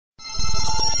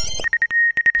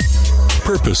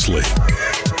Purposely.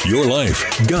 Your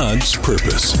life, God's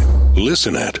purpose.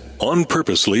 Listen at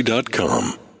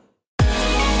onpurposely.com.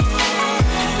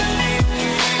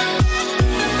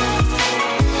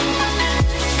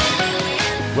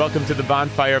 Welcome to the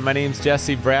BonFire. My name's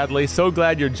Jesse Bradley. So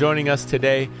glad you're joining us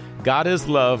today. God is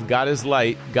love, God is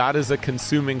light, God is a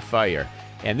consuming fire.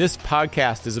 And this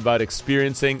podcast is about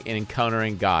experiencing and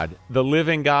encountering God, the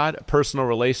living God, a personal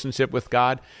relationship with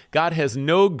God. God has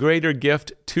no greater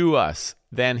gift to us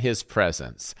than His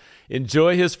presence.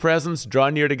 Enjoy His presence, draw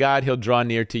near to God, He'll draw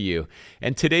near to you.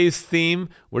 And today's theme,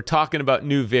 we're talking about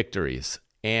new victories.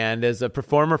 And as a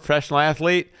performer, professional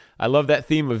athlete, I love that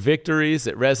theme of victories.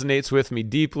 It resonates with me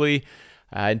deeply.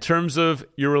 In terms of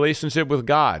your relationship with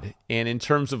God and in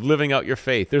terms of living out your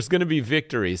faith, there's going to be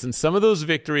victories. And some of those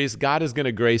victories, God is going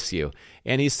to grace you.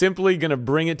 And He's simply going to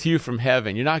bring it to you from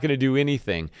heaven. You're not going to do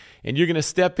anything. And you're going to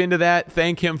step into that,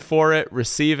 thank Him for it,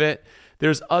 receive it.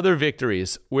 There's other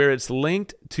victories where it's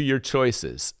linked to your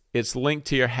choices. It's linked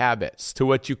to your habits, to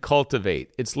what you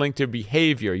cultivate. It's linked to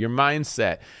behavior, your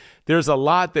mindset. There's a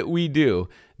lot that we do,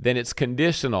 then it's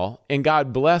conditional, and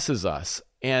God blesses us.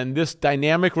 And this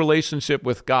dynamic relationship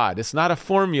with God, it's not a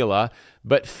formula,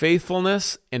 but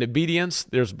faithfulness and obedience,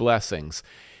 there's blessings.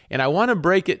 And I want to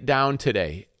break it down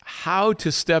today, how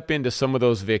to step into some of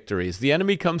those victories. The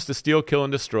enemy comes to steal, kill,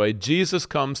 and destroy. Jesus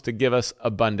comes to give us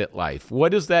abundant life.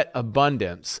 What is that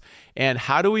abundance? And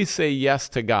how do we say yes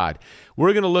to God?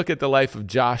 We're going to look at the life of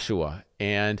Joshua.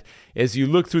 And as you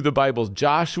look through the Bible,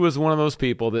 Joshua is one of those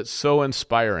people that's so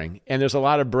inspiring. And there's a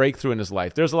lot of breakthrough in his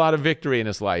life. There's a lot of victory in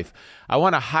his life. I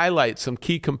want to highlight some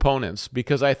key components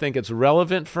because I think it's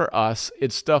relevant for us.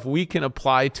 It's stuff we can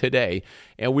apply today.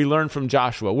 And we learn from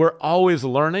Joshua. We're always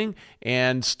learning,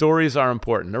 and stories are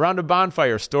important. Around a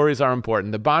bonfire, stories are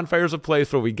important. The bonfire is a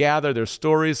place where we gather. There's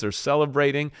stories. There's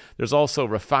celebrating. There's also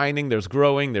refining. There's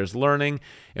growing. There's learning.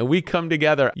 And we come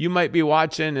together. You might be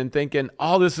watching and thinking,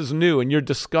 all this is new, and you're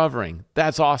discovering.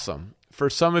 That's awesome. For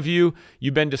some of you,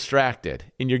 you've been distracted,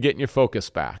 and you're getting your focus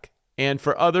back. And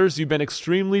for others, you've been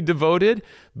extremely devoted,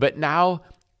 but now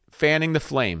fanning the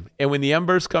flame. And when the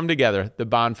embers come together, the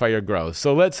bonfire grows.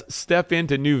 So let's step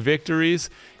into new victories,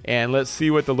 and let's see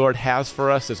what the Lord has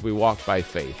for us as we walk by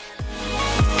faith.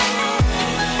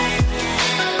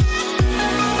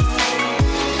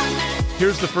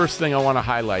 Here's the first thing I want to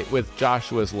highlight with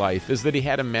Joshua's life is that he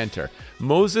had a mentor.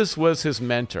 Moses was his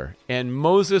mentor, and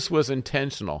Moses was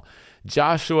intentional.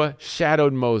 Joshua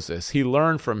shadowed Moses. He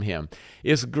learned from him.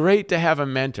 It's great to have a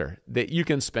mentor that you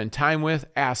can spend time with,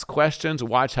 ask questions,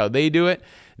 watch how they do it.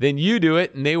 Then you do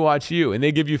it, and they watch you, and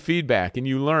they give you feedback, and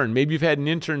you learn. Maybe you've had an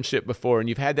internship before, and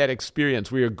you've had that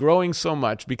experience where you're growing so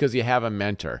much because you have a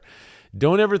mentor.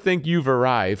 Don't ever think you've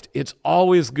arrived. It's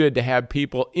always good to have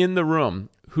people in the room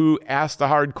who ask the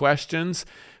hard questions,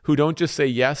 who don't just say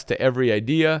yes to every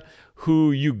idea,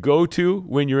 who you go to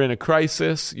when you're in a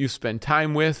crisis, you spend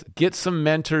time with. Get some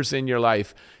mentors in your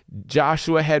life.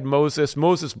 Joshua had Moses.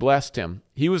 Moses blessed him.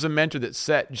 He was a mentor that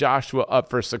set Joshua up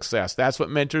for success. That's what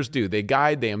mentors do. They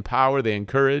guide, they empower, they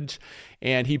encourage.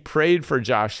 And he prayed for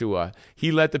Joshua.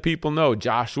 He let the people know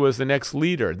Joshua is the next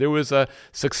leader. There was a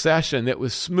succession that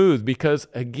was smooth because,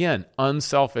 again,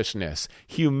 unselfishness.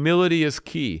 Humility is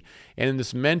key. And in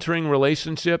this mentoring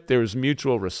relationship, there was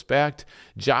mutual respect.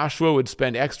 Joshua would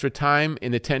spend extra time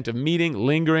in the tent of meeting,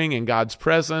 lingering in God's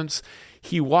presence.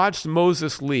 He watched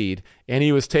Moses lead, and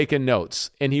he was taking notes,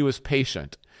 and he was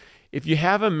patient. If you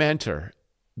have a mentor,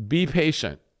 be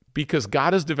patient because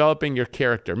God is developing your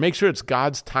character. Make sure it's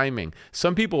God's timing.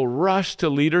 Some people rush to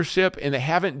leadership, and they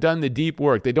haven't done the deep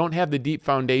work. They don't have the deep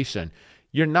foundation.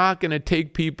 You're not going to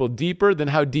take people deeper than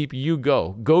how deep you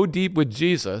go. Go deep with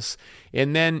Jesus,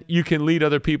 and then you can lead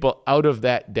other people out of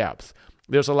that depth.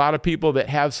 There's a lot of people that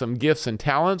have some gifts and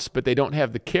talents, but they don't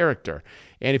have the character.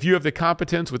 And if you have the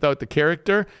competence without the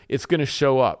character, it's going to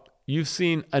show up. You've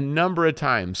seen a number of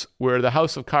times where the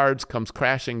house of cards comes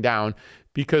crashing down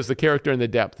because the character and the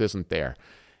depth isn't there.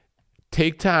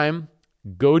 Take time,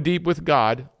 go deep with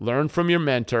God, learn from your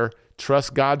mentor,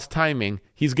 trust God's timing.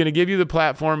 He's going to give you the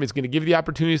platform. He's going to give you the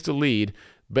opportunities to lead,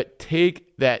 but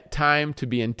take that time to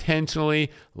be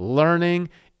intentionally learning,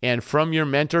 and from your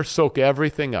mentor, soak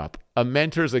everything up. A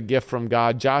mentor is a gift from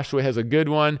God. Joshua has a good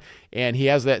one, and he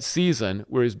has that season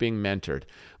where he's being mentored.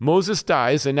 Moses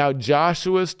dies, and now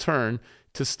Joshua's turn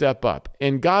to step up.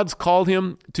 And God's called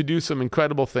him to do some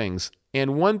incredible things.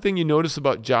 And one thing you notice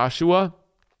about Joshua,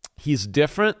 he's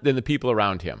different than the people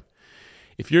around him.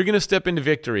 If you're going to step into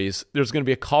victories, there's going to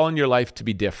be a call in your life to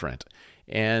be different.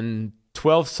 And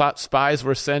 12 spies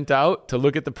were sent out to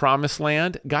look at the promised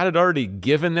land. God had already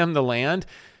given them the land,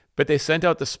 But they sent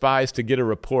out the spies to get a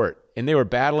report, and they were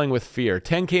battling with fear.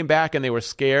 10 came back and they were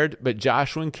scared, but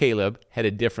Joshua and Caleb had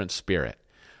a different spirit.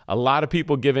 A lot of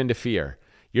people give in to fear.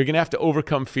 You're going to have to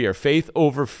overcome fear, faith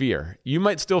over fear. You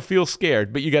might still feel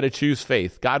scared, but you got to choose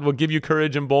faith. God will give you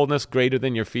courage and boldness greater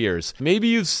than your fears. Maybe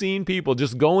you've seen people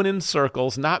just going in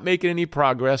circles, not making any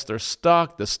progress. They're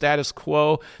stuck, the status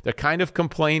quo. They're kind of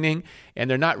complaining, and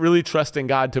they're not really trusting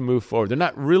God to move forward. They're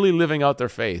not really living out their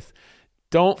faith.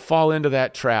 Don't fall into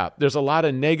that trap. There's a lot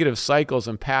of negative cycles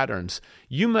and patterns.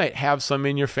 You might have some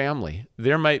in your family.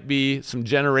 There might be some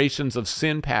generations of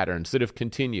sin patterns that have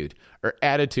continued, or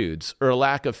attitudes, or a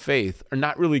lack of faith, or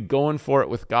not really going for it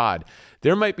with God.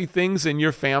 There might be things in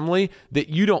your family that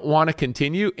you don't want to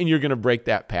continue, and you're going to break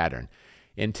that pattern.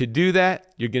 And to do that,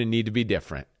 you're going to need to be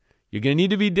different. You're going to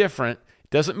need to be different.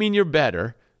 It doesn't mean you're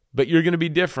better, but you're going to be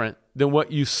different than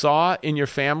what you saw in your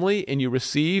family and you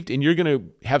received, and you're going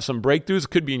to have some breakthroughs. It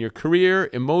could be in your career,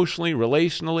 emotionally,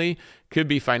 relationally, could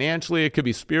be financially, it could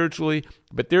be spiritually,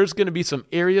 but there's going to be some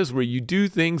areas where you do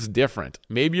things different.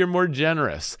 Maybe you're more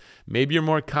generous. Maybe you're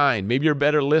more kind. Maybe you're a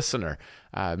better listener.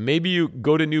 Maybe you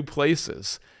go to new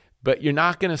places, but you're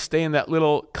not going to stay in that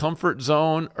little comfort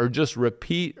zone or just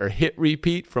repeat or hit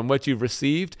repeat from what you've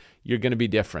received. You're going to be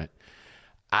different.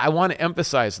 I want to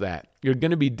emphasize that. You're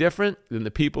going to be different than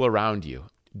the people around you.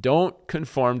 Don't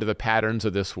conform to the patterns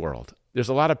of this world. There's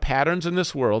a lot of patterns in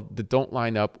this world that don't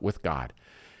line up with God.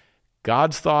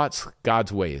 God's thoughts,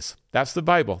 God's ways. That's the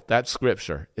Bible. That's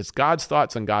Scripture. It's God's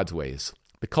thoughts and God's ways.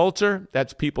 The culture,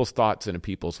 that's people's thoughts and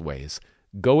people's ways.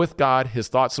 Go with God. His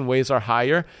thoughts and ways are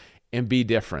higher, and be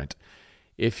different.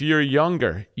 If you're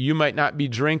younger, you might not be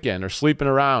drinking or sleeping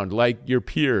around like your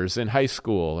peers in high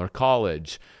school or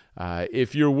college.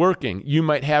 If you're working, you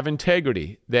might have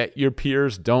integrity that your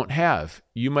peers don't have.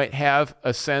 You might have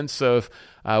a sense of,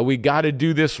 we got to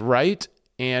do this right,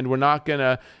 and we're not going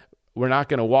to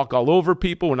walk all over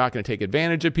people. We're not going to take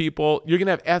advantage of people. You're going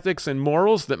to have ethics and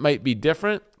morals that might be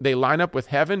different. They line up with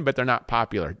heaven, but they're not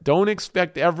popular. Don't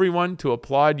expect everyone to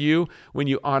applaud you when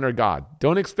you honor God.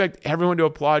 Don't expect everyone to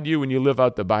applaud you when you live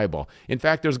out the Bible. In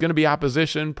fact, there's going to be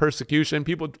opposition, persecution.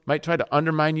 People might try to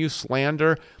undermine you,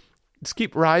 slander. Just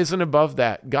keep rising above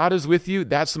that. God is with you.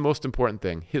 That's the most important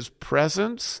thing. His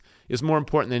presence is more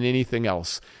important than anything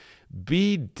else.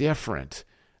 Be different.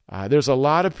 There's a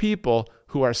lot of people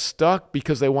who are stuck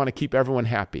because they want to keep everyone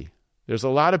happy. There's a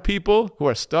lot of people who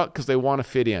are stuck because they want to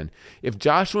fit in. If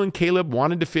Joshua and Caleb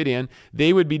wanted to fit in,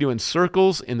 they would be doing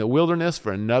circles in the wilderness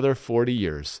for another 40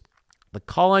 years. The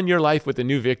call on your life with the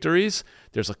new victories,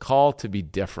 there's a call to be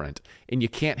different, and you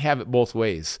can't have it both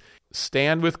ways.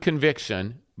 Stand with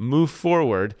conviction, move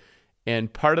forward,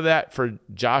 and part of that for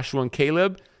Joshua and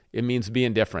Caleb, it means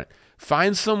being different.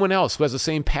 Find someone else who has the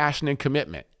same passion and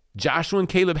commitment. Joshua and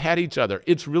Caleb had each other.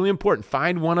 It's really important.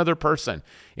 Find one other person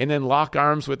and then lock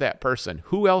arms with that person.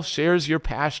 Who else shares your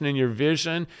passion and your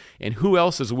vision, and who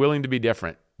else is willing to be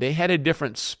different? They had a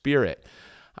different spirit.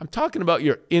 I'm talking about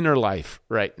your inner life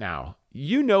right now.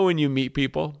 You know, when you meet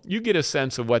people, you get a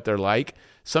sense of what they're like.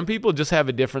 Some people just have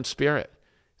a different spirit.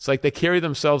 It's like they carry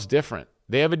themselves different.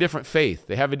 They have a different faith.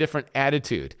 They have a different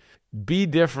attitude. Be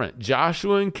different.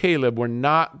 Joshua and Caleb were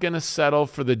not going to settle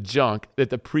for the junk that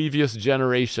the previous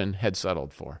generation had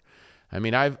settled for. I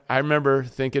mean, I remember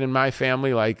thinking in my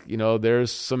family, like,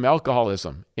 there's some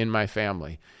alcoholism in my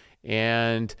family.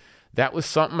 And that was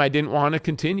something I didn't want to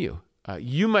continue.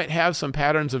 You might have some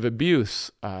patterns of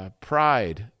abuse,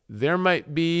 pride. There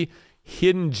might be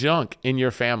hidden junk in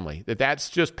your family, that's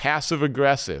just passive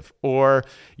aggressive, or,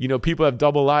 people have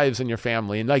double lives in your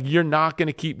family, and you're not going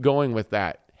to keep going with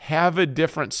that. Have a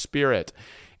different spirit.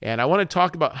 And I want to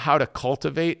talk about how to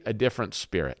cultivate a different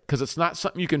spirit, because it's not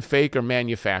something you can fake or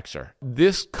manufacture.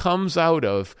 This comes out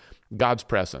of God's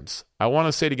presence. I want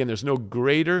to say it again, there's no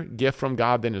greater gift from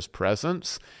God than his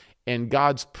presence, and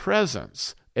God's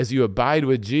presence, as you abide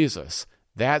with Jesus,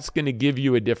 that's going to give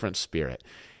you a different spirit.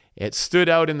 It stood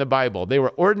out in the Bible. They were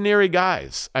ordinary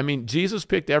guys. I mean, Jesus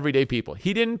picked everyday people.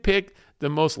 He didn't pick the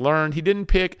most learned. He didn't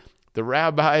pick the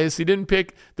rabbis. He didn't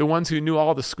pick the ones who knew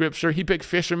all the scripture. He picked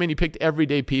fishermen. He picked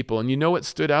everyday people. And you know what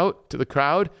stood out to the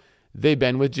crowd? They've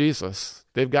been with Jesus.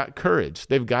 They've got courage.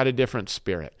 They've got a different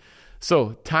spirit.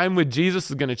 So time with Jesus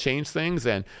is going to change things,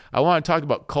 and I want to talk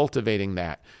about cultivating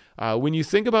that. When you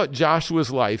think about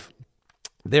Joshua's life,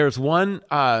 there's one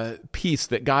piece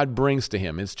that God brings to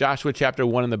him. It's Joshua chapter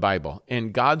 1 in the Bible.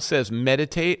 And God says,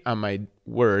 meditate on my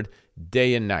word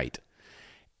day and night.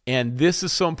 And this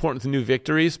is so important to new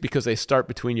victories because they start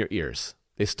between your ears.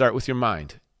 They start with your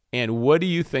mind. And what are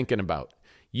you thinking about?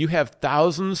 You have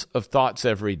thousands of thoughts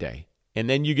every day, and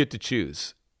then you get to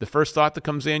choose. The first thought that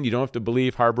comes in, you don't have to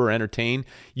believe, harbor, or entertain.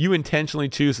 You intentionally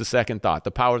choose the second thought,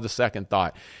 the power of the second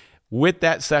thought. With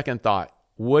that second thought,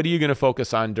 what are you going to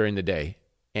focus on during the day?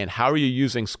 And how are you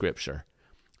using Scripture?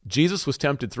 Jesus was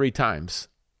tempted 3 times,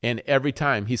 and every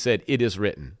time he said, "It is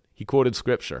written." He quoted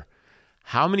Scripture.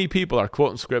 How many people are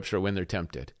quoting Scripture when they're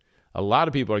tempted? A lot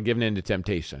of people are given into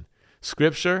temptation.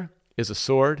 Scripture is a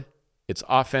sword. It's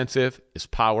offensive. It's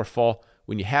powerful.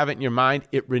 When you have it in your mind,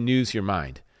 it renews your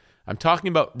mind. I'm talking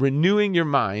about renewing your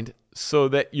mind so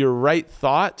that your right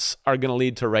thoughts are going to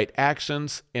lead to right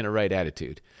actions and a right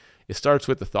attitude. It starts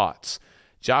with the thoughts.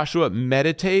 Joshua,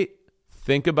 meditate,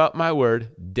 think about my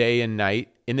word day and night,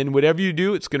 and then whatever you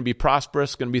do, it's going to be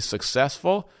prosperous, going to be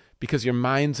successful because your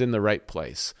mind's in the right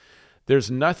place. There's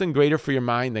nothing greater for your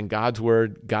mind than God's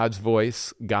word, God's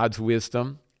voice, God's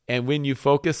wisdom. And when you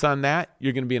focus on that,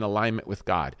 you're going to be in alignment with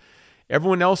God.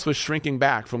 Everyone else was shrinking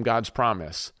back from God's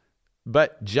promise.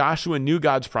 But Joshua knew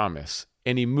God's promise,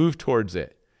 and he moved towards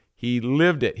it. He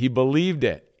lived it. He believed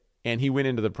it, and he went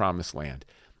into the promised land.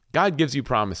 God gives you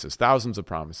promises, thousands of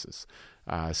promises.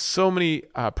 So many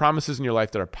promises in your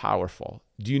life that are powerful.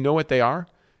 Do you know what they are?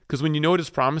 Because when you know what his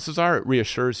promises are, it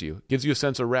reassures you. It gives you a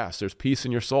sense of rest. There's peace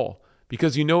in your soul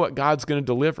because you know what God's going to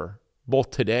deliver, both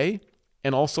today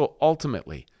and also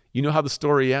ultimately. You know how the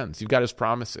story ends. You've got his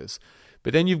promises.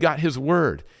 But then you've got his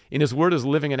word, and his word is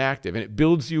living and active, and it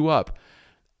builds you up.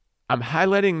 I'm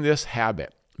highlighting this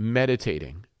habit,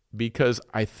 meditating, because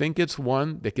I think it's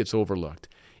one that gets overlooked.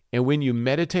 And when you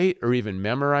meditate or even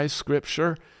memorize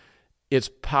Scripture, it's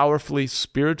powerfully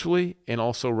spiritually and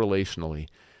also relationally.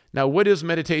 Now, what is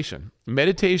meditation?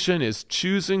 Meditation is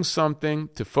choosing something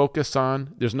to focus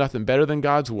on. There's nothing better than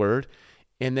God's word,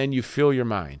 and then you fill your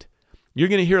mind. You're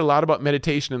going to hear a lot about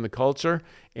meditation in the culture,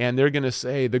 and they're going to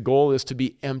say the goal is to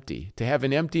be empty, to have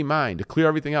an empty mind, to clear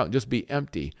everything out and just be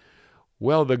empty.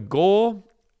 Well, the goal,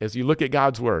 as you look at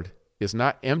God's word, is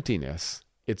not emptiness,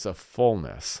 it's a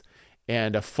fullness.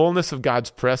 And a fullness of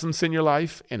God's presence in your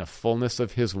life and a fullness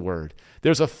of his word.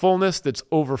 There's a fullness that's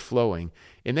overflowing.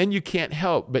 And then you can't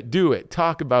help but do it,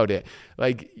 talk about it.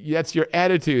 Like that's your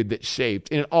attitude that's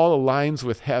shaped, and it all aligns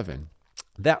with heaven.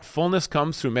 That fullness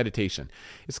comes through meditation.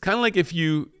 It's kind of like if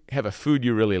you have a food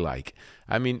you really like.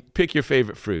 I mean, pick your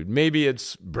favorite food. Maybe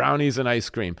it's brownies and ice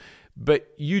cream, but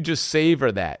you just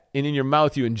savor that. And in your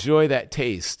mouth, you enjoy that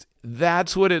taste.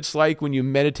 That's what it's like when you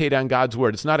meditate on God's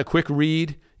word. It's not a quick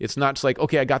read. It's not just like,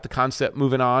 okay, I got the concept,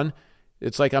 moving on.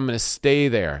 It's like I'm going to stay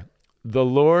there. The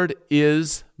Lord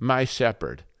is my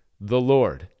shepherd. The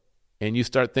Lord. And you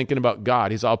start thinking about God.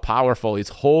 He's all powerful. He's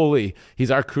holy. He's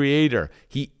our creator.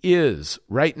 He is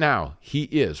right now. He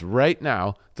is right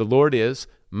now. The Lord is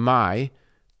my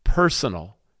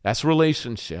personal, that's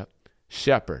relationship,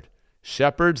 shepherd.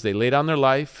 Shepherds, they lay down their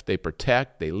life. They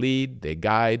protect, they lead, they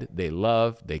guide, they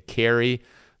love, they carry.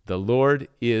 The Lord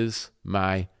is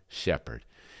my shepherd.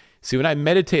 See, when I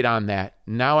meditate on that,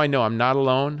 now I know I'm not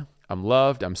alone. I'm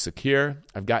loved. I'm secure.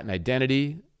 I've got an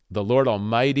identity. The Lord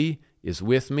Almighty is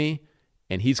with me,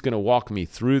 and he's going to walk me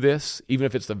through this. Even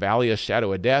if it's the valley of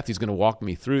shadow of death, he's going to walk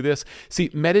me through this.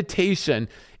 See, meditation,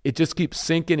 it just keeps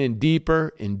sinking in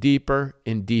deeper and deeper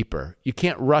and deeper. You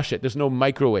can't rush it. There's no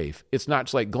microwave. It's not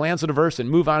just like glance at a verse and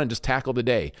move on and just tackle the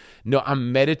day. No,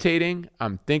 I'm meditating.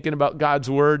 I'm thinking about God's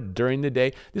word during the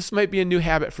day. This might be a new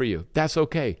habit for you. That's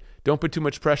okay. Don't put too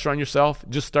much pressure on yourself.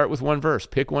 Just start with one verse.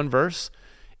 Pick one verse,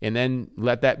 and then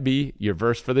let that be your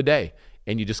verse for the day.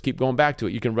 And you just keep going back to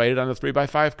it. You can write it on a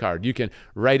 3x5 card. You can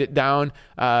write it down,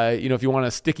 if you want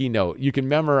a sticky note. You can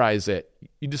memorize it.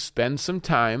 You just spend some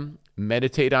time,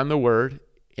 meditate on the word,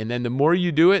 and then the more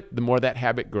you do it, the more that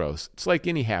habit grows. It's like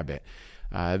any habit.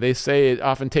 They say it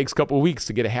often takes a couple of weeks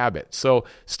to get a habit. So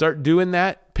start doing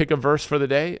that. Pick a verse for the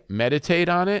day, meditate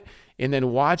on it, and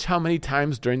then watch how many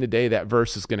times during the day that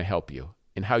verse is going to help you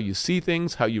and how you see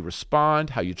things, how you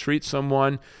respond, how you treat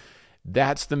someone.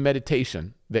 That's the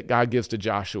meditation that God gives to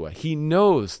Joshua. He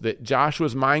knows that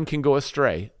Joshua's mind can go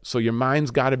astray, so your mind's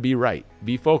got to be right,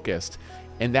 be focused,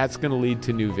 and that's going to lead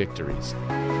to new victories.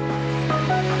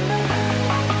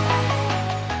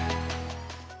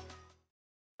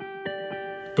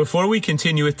 Before we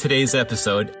continue with today's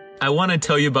episode, I want to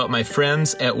tell you about my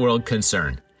friends at World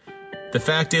Concern. The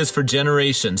fact is, for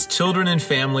generations, children and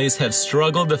families have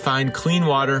struggled to find clean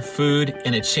water, food,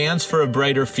 and a chance for a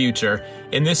brighter future,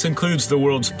 and this includes the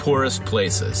world's poorest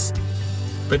places.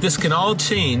 But this can all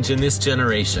change in this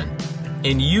generation,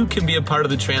 and you can be a part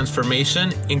of the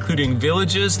transformation, including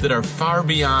villages that are far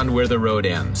beyond where the road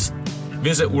ends.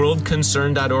 Visit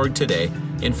worldconcern.org today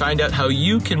and find out how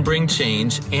you can bring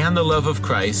change and the love of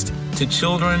Christ to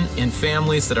children and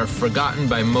families that are forgotten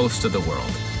by most of the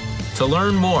world. To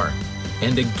learn more,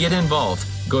 And to get involved,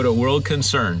 go to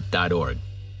worldconcern.org.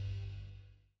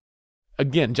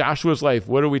 Again, Joshua's life,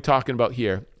 what are we talking about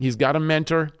here? He's got a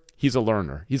mentor. He's a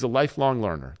learner. He's a lifelong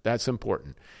learner. That's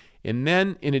important. And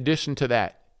then in addition to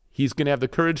that, he's going to have the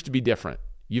courage to be different.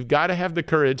 You've got to have the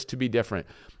courage to be different.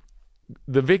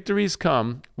 The victories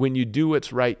come when you do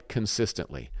what's right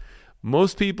consistently.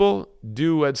 Most people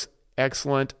do what's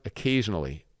excellent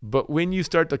occasionally. But when you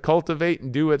start to cultivate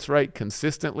and do what's right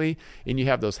consistently, and you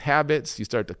have those habits, you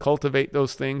start to cultivate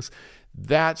those things,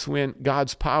 that's when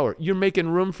God's power, you're making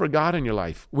room for God in your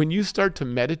life. When you start to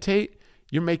meditate,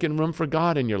 you're making room for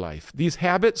God in your life. These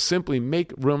habits simply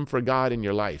make room for God in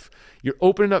your life. You're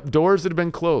opening up doors that have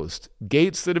been closed,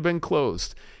 gates that have been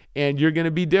closed, and you're going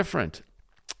to be different.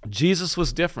 Jesus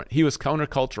was different. He was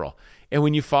countercultural. And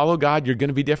when you follow God, you're going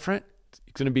to be different.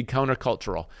 It's going to be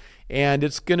countercultural. And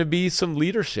it's going to be some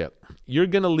leadership. You're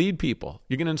going to lead people.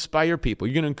 You're going to inspire people.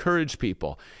 You're going to encourage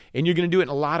people. And you're going to do it in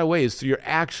a lot of ways through your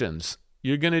actions.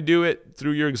 You're going to do it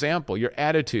through your example, your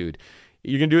attitude.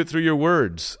 You're going to do it through your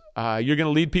words. You're going to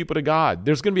lead people to God.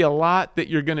 There's going to be a lot that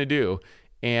you're going to do.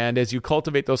 And as you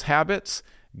cultivate those habits,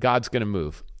 God's going to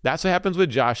move. That's what happens with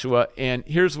Joshua. And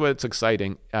here's what's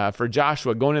exciting. For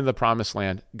Joshua, going into the promised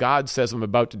land, God says, I'm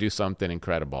about to do something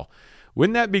incredible.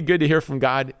 Wouldn't that be good to hear from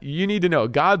God? You need to know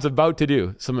God's about to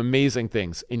do some amazing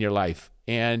things in your life.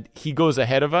 And he goes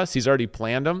ahead of us. He's already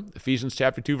planned them. Ephesians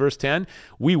chapter 2, verse 10.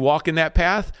 We walk in that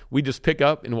path. We just pick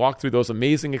up and walk through those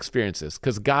amazing experiences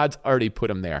because God's already put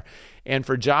them there. And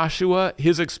for Joshua,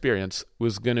 his experience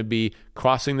was going to be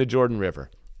crossing the Jordan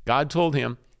River. God told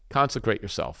him, consecrate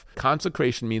yourself.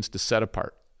 Consecration means to set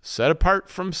apart. Set apart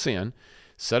from sin,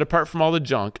 set apart from all the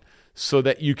junk so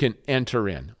that you can enter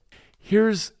in.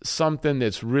 Here's something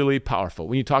that's really powerful.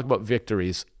 When you talk about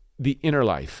victories, the inner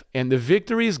life. And the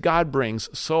victories God brings,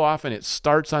 so often it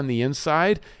starts on the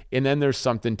inside, and then there's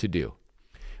something to do.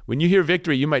 When you hear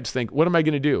victory, you might think, what am I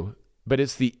going to do? But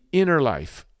it's the inner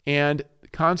life. And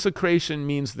consecration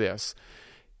means this.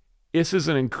 This is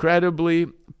an incredibly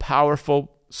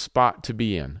powerful spot to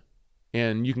be in.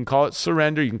 And you can call it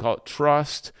surrender, you can call it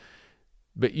trust.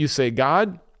 But you say,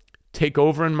 God, take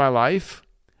over in my life.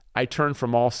 I turn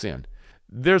from all sin.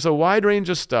 There's a wide range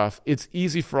of stuff. It's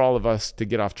easy for all of us to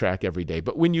get off track every day.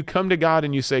 But when you come to God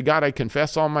and you say, God, I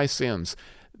confess all my sins,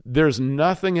 there's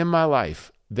nothing in my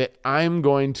life that I'm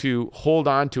going to hold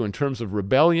on to in terms of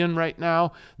rebellion right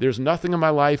now. There's nothing in my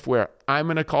life where I'm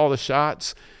going to call the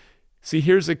shots. See,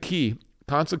 here's the key.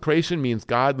 Consecration means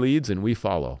God leads and we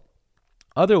follow.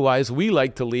 Otherwise, we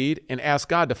like to lead and ask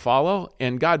God to follow,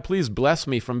 and God, please bless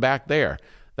me from back there.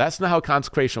 That's not how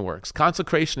consecration works.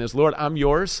 Consecration is, Lord, I'm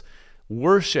yours.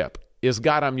 Worship is,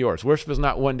 God, I'm yours. Worship is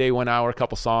not 1 day, 1 hour, a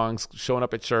couple songs, showing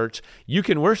up at church. You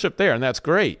can worship there, and that's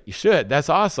great. You should. That's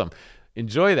awesome.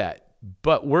 Enjoy that.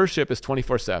 But worship is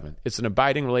 24/7. It's an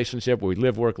abiding relationship where we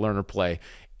live, work, learn, or play.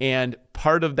 And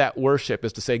part of that worship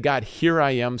is to say, God, here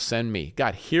I am, send me.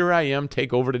 God, here I am,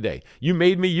 take over today. You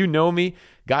made me, you know me.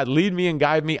 God, lead me and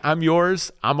guide me. I'm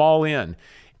yours. I'm all in.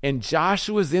 And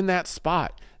Joshua's in that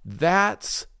spot.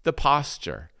 That's the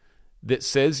posture that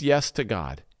says yes to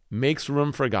God, makes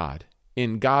room for God.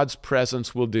 In God's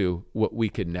presence will do what we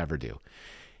could never do.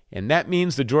 And that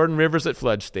means the Jordan River's at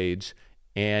flood stage.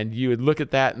 And you would look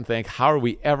at that and think, how are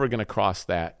we ever going to cross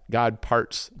that? God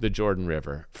parts the Jordan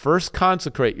River. First,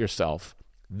 consecrate yourself.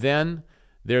 Then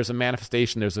there's a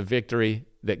manifestation, there's a victory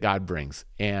that God brings.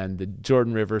 And the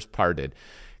Jordan River's parted.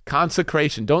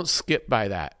 Consecration, don't skip by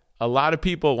that. A lot of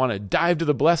people want to dive to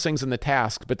the blessings and the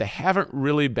task, but they haven't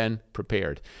really been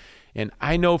prepared. And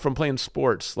I know from playing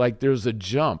sports, like there's a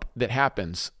jump that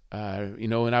happens.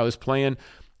 When I was playing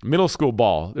middle school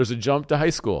ball, there's a jump to high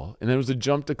school, and there was a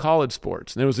jump to college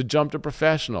sports, and there was a jump to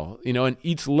professional. In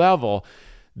each level,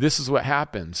 this is what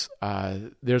happens.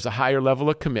 There's a higher level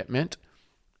of commitment.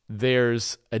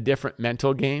 There's a different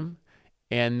mental game,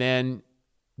 and then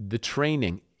the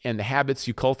training and the habits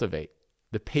you cultivate.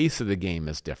 The pace of the game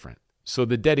is different. So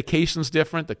the dedication's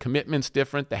different, the commitment's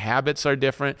different, the habits are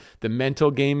different, the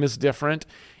mental game is different.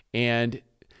 And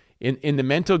in the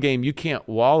mental game, you can't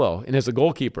wallow. And as a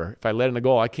goalkeeper, if I let in a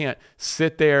goal, I can't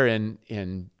sit there and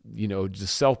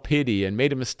just self-pity and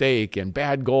made a mistake and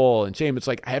bad goal and shame. It's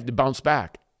like I have to bounce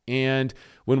back. And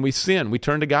when we sin, we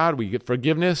turn to God, we get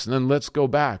forgiveness, and then let's go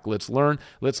back. Let's learn,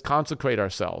 let's consecrate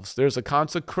ourselves. There's a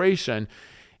consecration.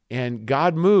 And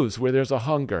God moves where there's a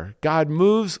hunger. God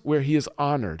moves where he is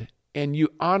honored. And you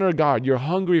honor God. You're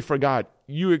hungry for God.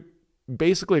 You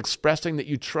basically expressing that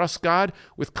you trust God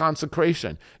with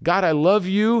consecration. God, I love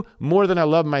you more than I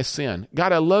love my sin.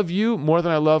 God, I love you more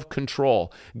than I love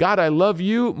control. God, I love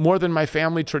you more than my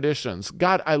family traditions.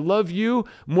 God, I love you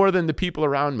more than the people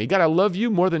around me. God, I love you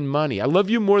more than money. I love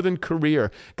you more than career.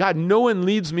 God, no one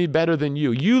leads me better than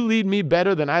you. You lead me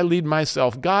better than I lead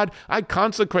myself. God, I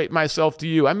consecrate myself to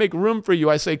you. I make room for you.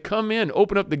 I say, come in,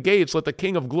 open up the gates, let the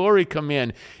King of Glory come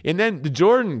in. And then the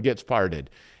Jordan gets parted.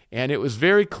 And it was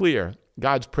very clear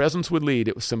God's presence would lead.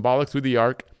 It was symbolic through the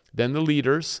ark, then the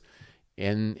leaders,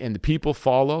 and the people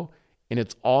follow, and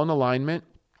it's all in alignment.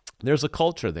 There's a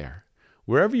culture there.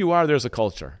 Wherever you are, there's a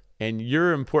culture, and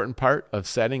you're an important part of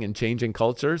setting and changing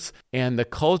cultures. And the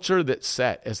culture that's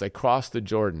set as they cross the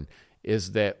Jordan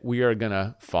is that we are going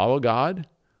to follow God,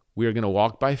 we are going to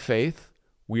walk by faith,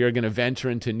 we are going to venture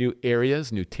into new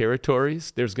areas, new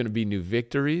territories. There's going to be new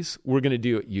victories. We're going to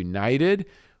do it united.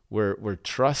 We're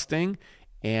trusting,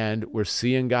 and we're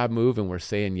seeing God move, and we're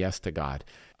saying yes to God.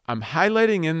 I'm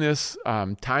highlighting in this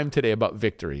time today about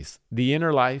victories, the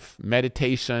inner life,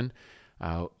 meditation,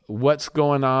 what's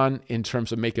going on in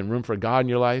terms of making room for God in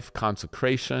your life,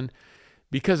 consecration,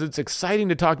 because it's exciting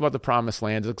to talk about the promised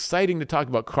land. It's exciting to talk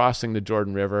about crossing the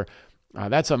Jordan River.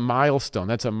 That's a milestone.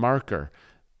 That's a marker.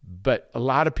 But a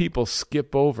lot of people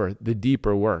skip over the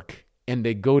deeper work, and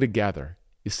they go together.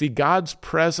 You see, God's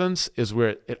presence is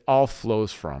where it all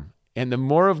flows from. And the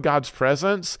more of God's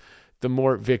presence, the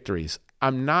more victories.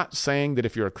 I'm not saying that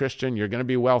if you're a Christian, you're going to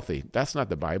be wealthy. That's not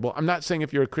the Bible. I'm not saying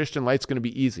if you're a Christian, life's going to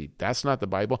be easy. That's not the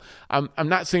Bible. I'm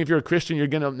not saying if you're a Christian, you're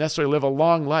going to necessarily live a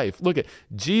long life. Look at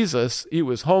Jesus. He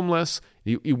was homeless.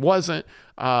 He wasn't,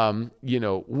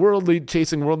 worldly,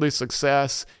 chasing worldly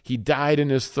success. He died in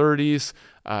his 30s.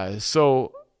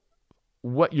 So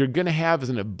what you're going to have is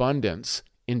an abundance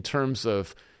in terms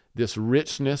of this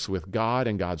richness with God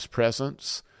and God's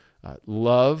presence.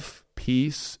 Love,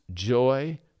 peace,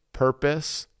 joy,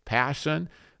 purpose, passion,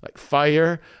 like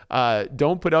fire.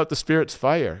 Don't put out the Spirit's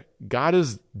fire. God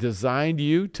has designed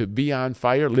you to be on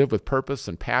fire, live with purpose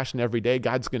and passion every day.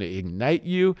 God's going to ignite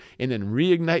you and then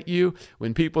reignite you.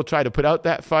 When people try to put out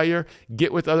that fire,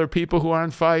 get with other people who are on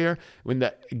fire.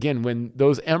 When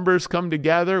those embers come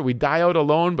together, we die out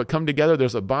alone, but come together,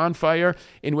 there's a bonfire.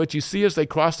 And what you see as they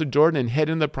cross the Jordan and head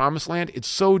into the promised land, it's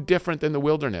so different than the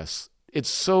wilderness. It's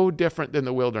so different than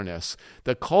the wilderness.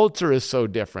 The culture is so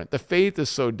different. The faith is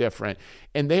so different.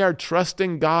 And they are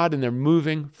trusting God and they're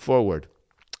moving forward.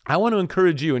 I want to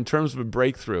encourage you in terms of a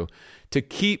breakthrough to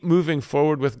keep moving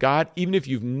forward with God, even if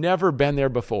you've never been there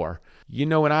before. You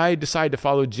know, when I decided to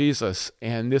follow Jesus,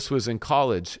 and this was in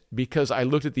college, because I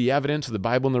looked at the evidence of the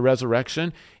Bible and the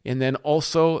resurrection, and then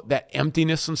also that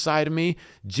emptiness inside of me,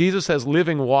 Jesus has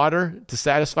living water to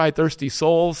satisfy thirsty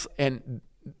souls, and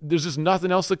there's just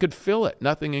nothing else that could fill it,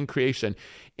 nothing in creation.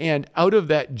 And out of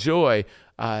that joy,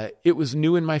 it was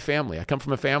new in my family. I come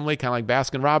from a family kind of like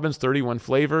Baskin-Robbins, 31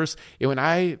 flavors. And when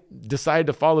I decided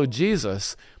to follow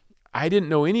Jesus, I didn't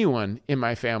know anyone in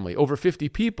my family, over 50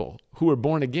 people who were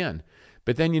born again.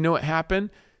 But then you know what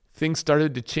happened? Things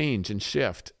started to change and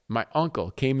shift. My uncle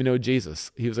came to know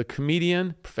Jesus. He was a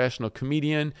comedian, professional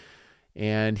comedian,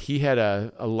 and he had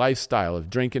a lifestyle of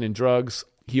drinking and drugs.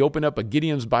 He opened up a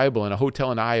Gideon's Bible in a hotel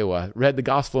in Iowa, read the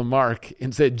Gospel of Mark,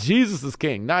 and said, Jesus is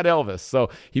king, not Elvis. So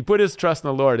he put his trust in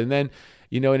the Lord. And then,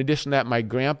 in addition to that, my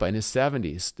grandpa in his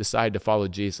 70s decided to follow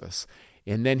Jesus.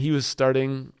 And then he was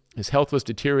his health was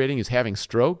deteriorating. He was having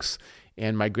strokes.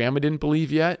 And my grandma didn't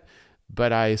believe yet.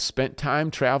 But I spent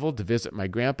time, traveled to visit my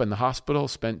grandpa in the hospital,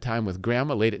 spent time with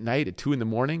grandma late at night at 2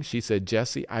 a.m. She said,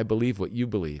 Jesse, I believe what you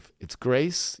believe. It's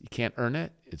grace. You can't earn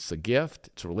it. It's a gift.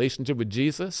 It's a relationship with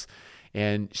Jesus.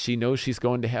 And she knows she's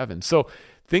going to heaven. So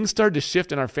things started to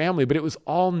shift in our family, but it was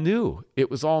all new.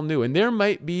 It was all new. And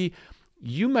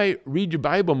you might read your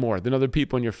Bible more than other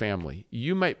people in your family.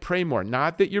 You might pray more.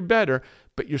 Not that you're better,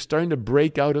 but you're starting to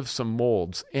break out of some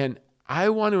molds. And I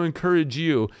want to encourage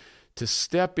you to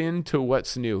step into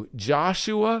what's new.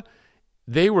 Joshua,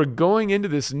 they were going into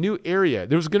this new area.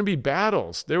 There was going to be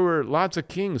battles. There were lots of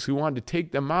kings who wanted to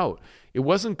take them out. It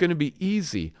wasn't going to be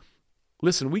easy.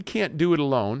 Listen, we can't do it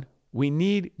alone. We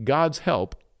need God's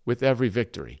help with every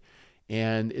victory.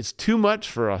 And it's too much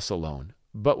for us alone.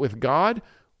 But with God,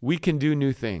 we can do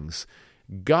new things.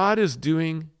 God is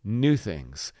doing new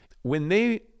things. When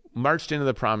they marched into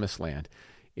the promised land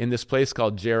in this place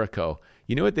called Jericho,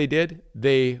 you know what they did?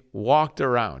 They walked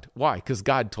around. Why? Because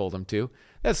God told them to.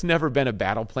 That's never been a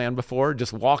battle plan before.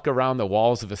 Just walk around the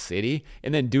walls of a city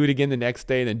and then do it again the next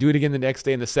day and then do it again the next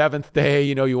day. And the seventh day,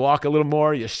 you walk a little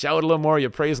more, you shout a little more, you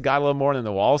praise God a little more, and then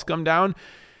the walls come down.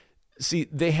 See,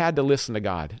 they had to listen to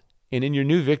God. And in your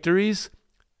new victories,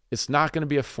 It's not going to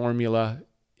be a formula.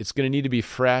 It's going to need to be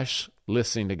fresh,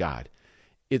 listening to God.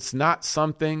 It's not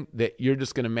something that you're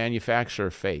just going to manufacture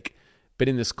or fake. But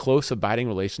in this close, abiding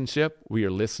relationship where you're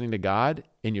listening to God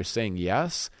and you're saying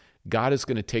yes, God is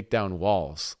going to take down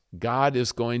walls. God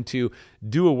is going to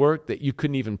do a work that you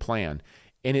couldn't even plan.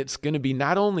 And it's going to be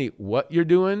not only what you're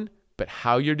doing, but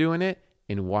how you're doing it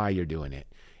and why you're doing it.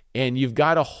 And you've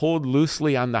got to hold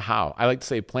loosely on the how. I like to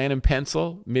say plan and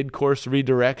pencil, mid-course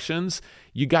redirections.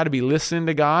 You got to be listening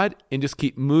to God and just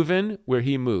keep moving where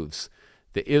he moves.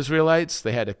 The Israelites,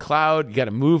 they had a cloud. You got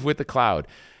to move with the cloud.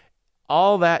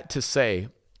 All that to say,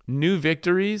 new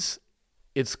victories,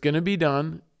 it's going to be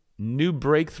done. New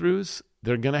breakthroughs,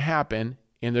 they're going to happen,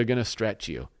 and they're going to stretch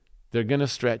you. They're going to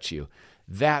stretch you.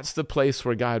 That's the place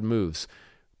where God moves.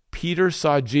 Peter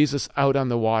saw Jesus out on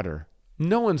the water.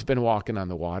 No one's been walking on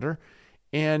the water.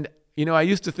 And, I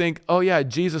used to think, oh yeah,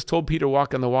 Jesus told Peter to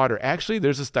walk on the water. Actually,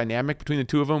 there's this dynamic between the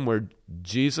two of them where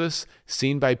Jesus,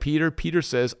 seen by Peter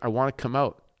says, I want to come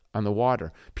out on the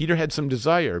water. Peter had some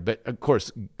desire, but of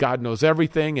course, God knows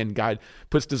everything, and God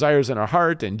puts desires in our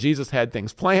heart, and Jesus had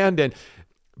things planned, and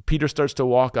Peter starts to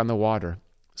walk on the water.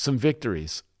 Some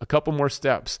victories, a couple more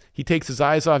steps. He takes his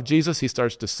eyes off Jesus, he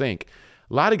starts to sink.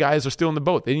 A lot of guys are still in the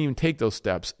boat. They didn't even take those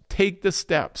steps. Take the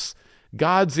steps.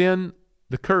 God's in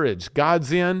the courage.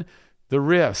 God's in the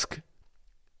risk.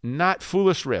 Not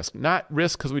foolish risk. Not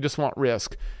risk because we just want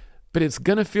risk. But it's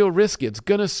going to feel risky. It's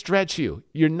going to stretch you.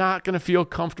 You're not going to feel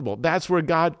comfortable. That's where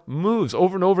God moves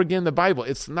over and over again in the Bible.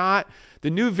 It's not, the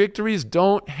new victories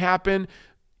don't happen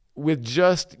with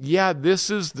just, this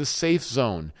is the safe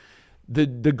zone. The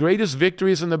greatest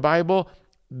victories in the Bible,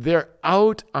 they're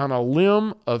out on a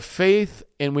limb of faith.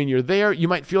 And when you're there, you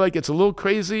might feel like it's a little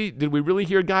crazy. Did we really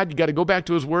hear God? You got to go back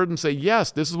to his word and say,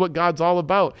 yes, this is what God's all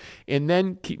about. And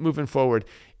then keep moving forward.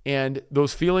 And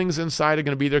those feelings inside are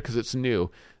going to be there because it's new.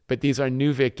 But these are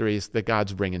new victories that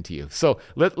God's bringing to you. So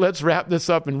let's wrap this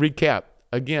up and recap.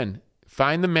 Again,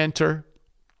 find the mentor.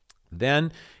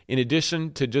 Then, in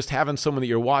addition to just having someone that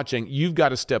you're watching, you've got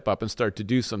to step up and start to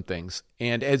do some things.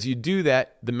 And as you do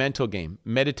that, the mental game,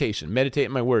 meditation, meditate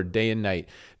in my word day and night.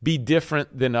 Be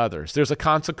different than others. There's a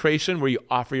consecration where you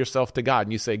offer yourself to God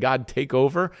and you say, God, take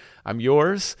over. I'm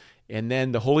yours. And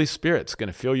then the Holy Spirit's going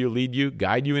to fill you, lead you,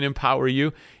 guide you, and empower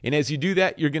you. And as you do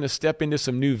that, you're going to step into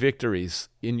some new victories.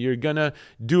 And you're going to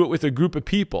do it with a group of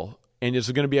people. And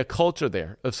there's going to be a culture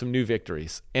there of some new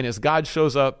victories. And as God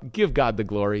shows up, give God the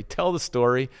glory. Tell the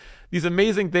story. These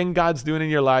amazing things God's doing in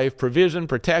your life, provision,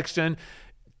 protection.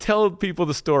 Tell people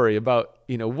the story about,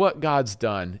 what God's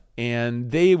done. And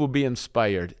they will be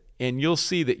inspired. And you'll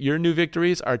see that your new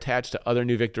victories are attached to other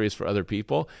new victories for other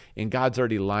people. And God's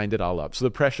already lined it all up. So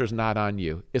the pressure's not on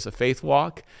you. It's a faith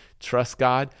walk. Trust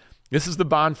God. This is the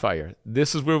bonfire.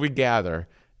 This is where we gather.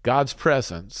 God's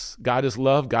presence. God is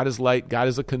love. God is light. God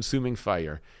is a consuming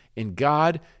fire. And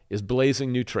God is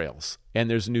blazing new trails. And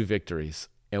there's new victories.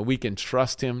 And we can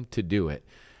trust him to do it.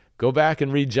 Go back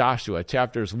and read Joshua,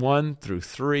 chapters 1 through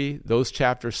 3. Those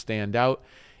chapters stand out.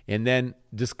 And then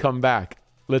just come back.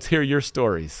 Let's hear your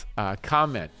stories.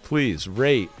 Comment, please,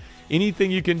 rate.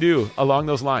 Anything you can do along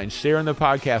those lines. Share in the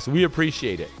podcast. We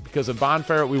appreciate it. Because of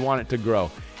BonFire, we want it to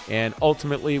grow. And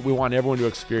ultimately, we want everyone to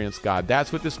experience God.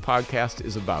 That's what this podcast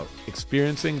is about,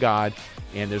 experiencing God.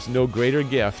 And there's no greater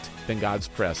gift than God's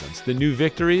presence. The new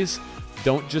victories,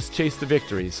 don't just chase the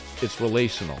victories. It's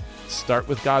relational. Start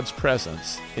with God's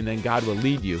presence, and then God will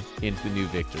lead you into the new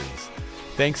victories.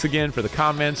 Thanks again for the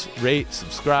comments, rate,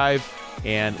 subscribe,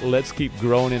 and let's keep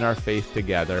growing in our faith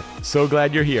together. So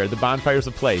glad you're here. The BonFire is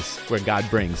a place where God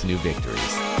brings new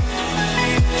victories.